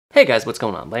Hey guys, what's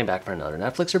going on? Laying back for another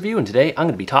Netflix review, and today I'm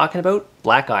going to be talking about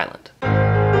Black Island.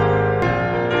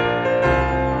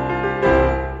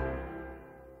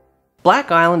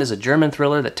 Black Island is a German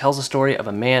thriller that tells the story of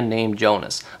a man named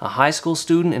Jonas, a high school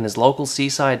student in his local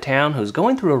seaside town who's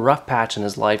going through a rough patch in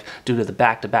his life due to the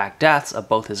back-to-back deaths of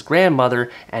both his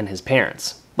grandmother and his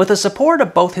parents. With the support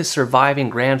of both his surviving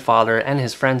grandfather and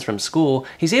his friends from school,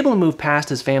 he's able to move past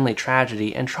his family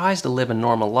tragedy and tries to live a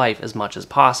normal life as much as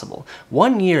possible.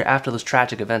 1 year after those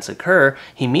tragic events occur,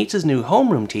 he meets his new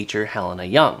homeroom teacher, Helena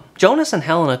Young. Jonas and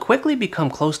Helena quickly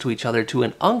become close to each other to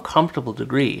an uncomfortable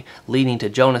degree, leading to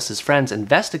Jonas's friends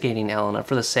investigating Helena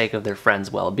for the sake of their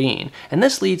friend's well-being, and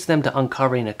this leads them to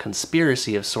uncovering a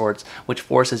conspiracy of sorts, which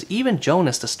forces even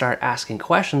Jonas to start asking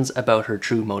questions about her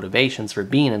true motivations for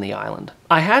being in the island.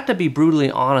 I had to be brutally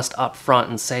honest up front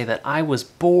and say that I was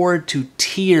bored to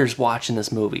tears watching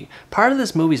this movie. Part of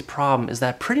this movie's problem is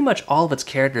that pretty much all of its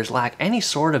characters lack any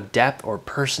sort of depth or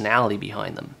personality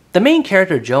behind them. The main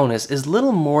character, Jonas, is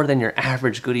little more than your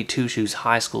average goody-two-shoes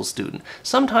high school student.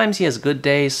 Sometimes he has good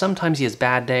days, sometimes he has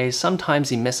bad days, sometimes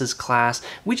he misses class.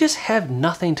 We just have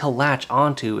nothing to latch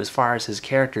onto as far as his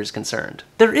character is concerned.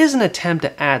 There is an attempt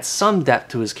to add some depth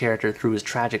to his character through his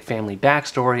tragic family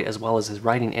backstory as well as his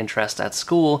writing interests at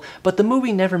school, but the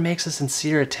movie never makes a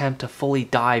sincere attempt to fully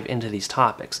dive into these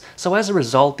topics. So as a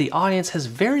result, the audience has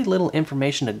very little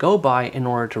information to go by in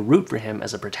order to root for him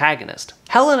as a protagonist.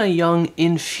 Helena Young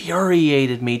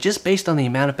infuriated me just based on the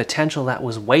amount of potential that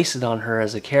was wasted on her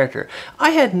as a character. I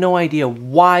had no idea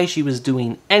why she was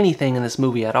doing anything in this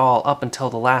movie at all up until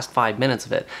the last 5 minutes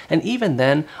of it, and even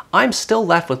then, I'm still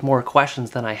left with more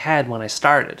questions than I had when I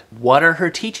started. What are her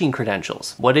teaching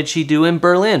credentials? What did she do in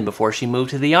Berlin before she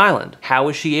moved to the island? How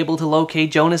was she able to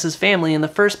locate Jonas's family in the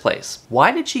first place?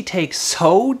 Why did she take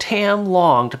so damn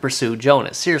long to pursue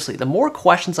Jonas? Seriously, the more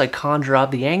questions I conjure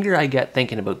up, the angrier I get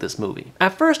thinking about this movie.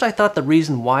 At first, I thought the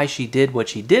reason why she did what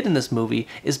she did in this movie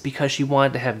is because she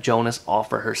wanted to have Jonas all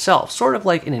for herself, sort of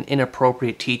like in an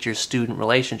inappropriate teacher-student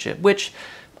relationship, which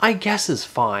I guess is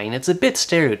fine. It's a bit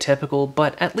stereotypical,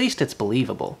 but at least it's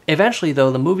believable. Eventually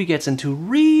though, the movie gets into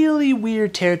really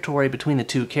weird territory between the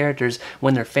two characters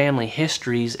when their family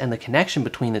histories and the connection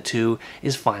between the two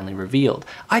is finally revealed.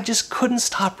 I just couldn't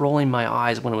stop rolling my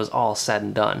eyes when it was all said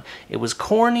and done. It was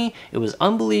corny, it was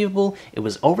unbelievable, it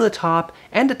was over the top,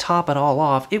 and to top it all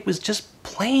off, it was just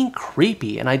plain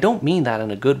creepy, and I don't mean that in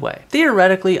a good way.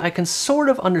 Theoretically, I can sort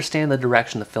of understand the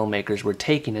direction the filmmakers were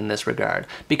taking in this regard,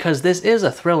 because this is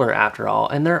a thriller after all,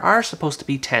 and there are supposed to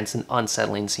be tense and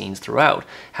unsettling scenes throughout.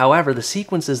 However, the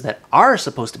sequences that are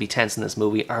supposed to be tense in this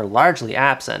movie are largely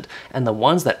absent, and the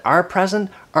ones that are present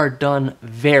are done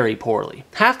very poorly.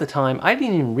 Half the time, I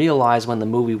didn't even realize when the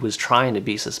movie was trying to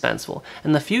be suspenseful,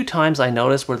 and the few times I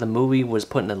noticed where the movie was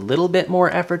putting a little bit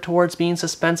more effort towards being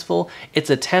suspenseful,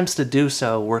 its attempts to do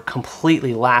so were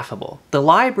completely laughable. The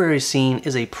library scene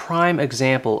is a prime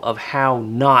example of how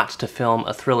not to film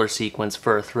a thriller sequence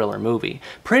for a thriller movie.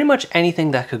 Pretty much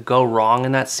anything that could go wrong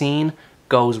in that scene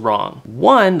goes wrong.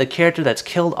 One, the character that's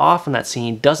killed off in that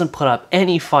scene doesn't put up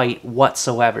any fight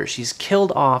whatsoever. She's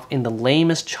killed off in the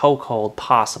lamest chokehold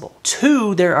possible.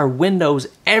 Two, there are windows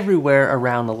everywhere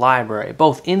around the library,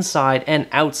 both inside and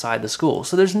outside the school,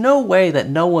 so there's no way that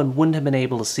no one wouldn't have been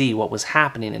able to see what was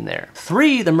happening in there.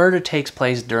 Three, the murder takes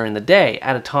place during the day,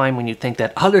 at a time when you'd think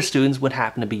that other students would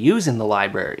happen to be using the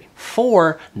library.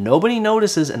 Four, nobody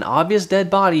notices an obvious dead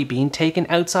body being taken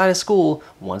outside of school,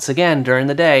 once again during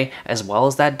the day, as well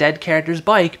as that dead character's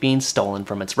bike being stolen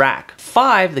from its rack.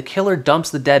 Five, the killer dumps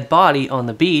the dead body on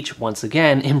the beach, once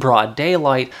again in broad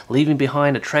daylight, leaving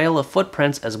behind a trail of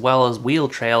footprints as well as wheel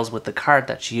trails with the cart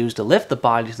that she used to lift the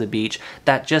body to the beach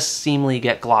that just seemingly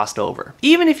get glossed over.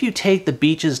 Even if you take the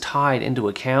beach's tide into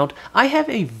account, I have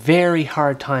a very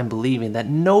hard time believing that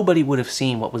nobody would have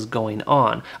seen what was going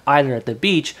on, either at the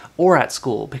beach or at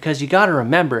school, because you gotta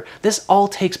remember, this all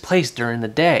takes place during the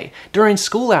day, during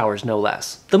school hours no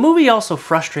less. The movie also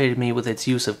frustrated me with its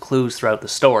use of clues throughout the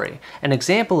story. An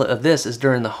example of this is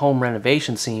during the home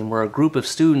renovation scene where a group of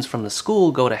students from the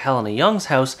school go to Helena Young's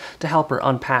house to help her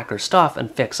unpack her stuff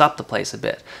and fix up the place a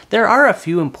bit. There are a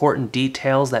few important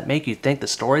details that make you think the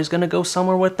story's gonna go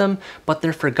somewhere with them, but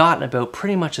they're forgotten about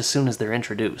pretty much as soon as they're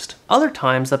introduced. Other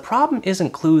times, the problem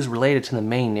isn't clues related to the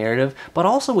main narrative, but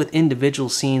also with individual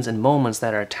scenes and moments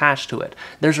that are attached to it.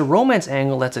 There's a romance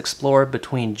angle that's explored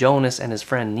between Jonas and his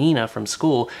friend Nina from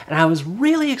school, and I was was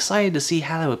really excited to see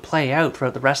how that would play out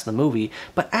throughout the rest of the movie,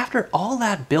 but after all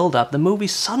that build-up, the movie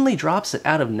suddenly drops it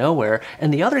out of nowhere,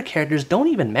 and the other characters don't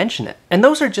even mention it. And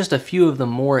those are just a few of the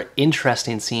more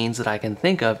interesting scenes that I can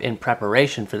think of in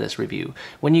preparation for this review.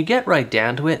 When you get right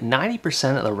down to it,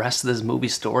 90% of the rest of this movie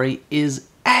story is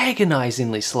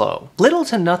agonizingly slow. Little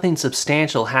to nothing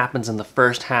substantial happens in the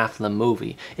first half of the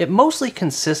movie. It mostly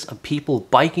consists of people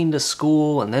biking to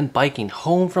school and then biking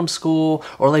home from school,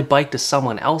 or they bike to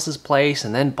someone else's place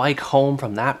and then bike home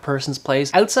from that person's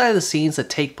place. Outside of the scenes that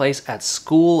take place at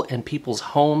school and people's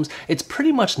homes, it's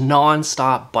pretty much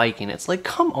non-stop biking. It's like,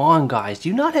 come on guys, do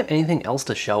you not have anything else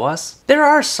to show us? There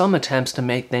are some attempts to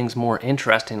make things more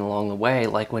interesting along the way,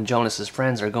 like when Jonas's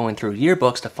friends are going through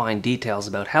yearbooks to find details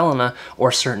about Helena,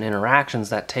 or certain interactions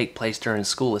that take place during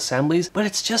school assemblies, but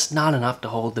it's just not enough to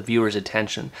hold the viewer's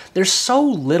attention. There's so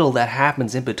little that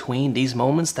happens in between these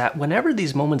moments that whenever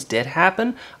these moments did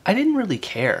happen, I didn't really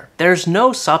care. There's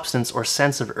no substance or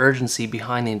sense of urgency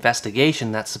behind the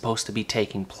investigation that's supposed to be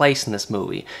taking place in this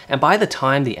movie, and by the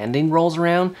time the ending rolls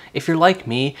around, if you're like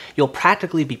me, you'll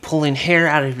practically be pulling hair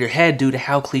out of your head due to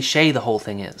how cliche the whole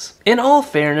thing is. In all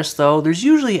fairness though, there's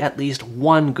usually at least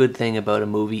one good thing about a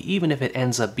movie, even if it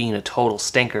ends up being a total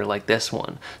stinker like this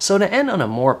one. So to end on a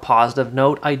more positive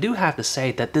note, I do have to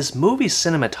say that this movie's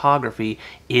cinematography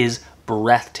is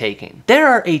breathtaking. There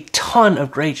are a ton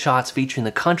of great shots featuring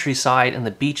the countryside and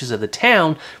the beaches of the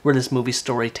town where this movie's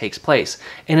story takes place.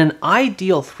 In an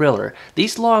ideal thriller,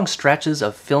 these long stretches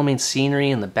of filming scenery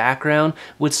in the background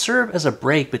would serve as a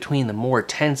break between the more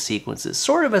tense sequences,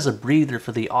 sort of as a breather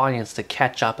for the audience to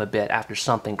catch up a bit after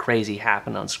something crazy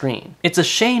happened on screen. It's a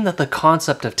shame that the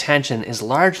concept of tension is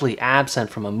largely absent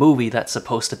from a movie that's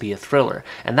supposed to be a thriller,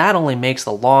 and that only makes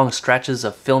the long stretches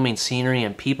of filming scenery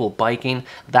and people biking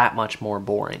that much more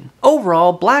boring.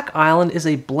 Overall, Black Island is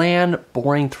a bland,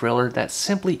 boring thriller that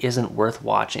simply isn't worth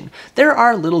watching. There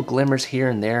are little glimmers here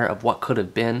and there of what could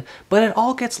have been, but it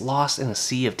all gets lost in a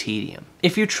sea of tedium.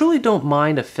 If you truly don't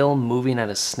mind a film moving at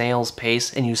a snail's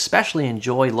pace, and you especially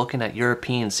enjoy looking at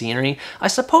European scenery, I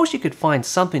suppose you could find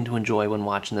something to enjoy when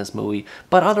watching this movie,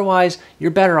 but otherwise, you're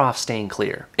better off staying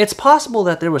clear. It's possible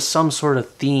that there was some sort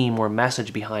of theme or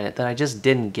message behind it that I just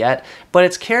didn't get, but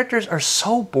its characters are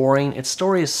so boring, its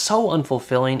story is so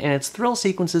unfulfilling, and its thrill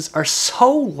sequences are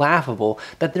so laughable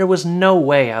that there was no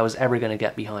way I was ever going to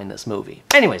get behind this movie.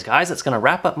 Anyways guys, that's going to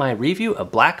wrap up my review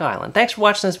of Black Island. Thanks for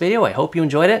watching this video, I hope you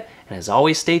enjoyed it, and as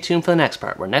always, stay tuned for the next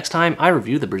part, where next time I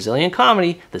review the Brazilian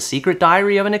comedy, The Secret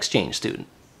Diary of an Exchange Student.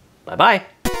 Bye bye!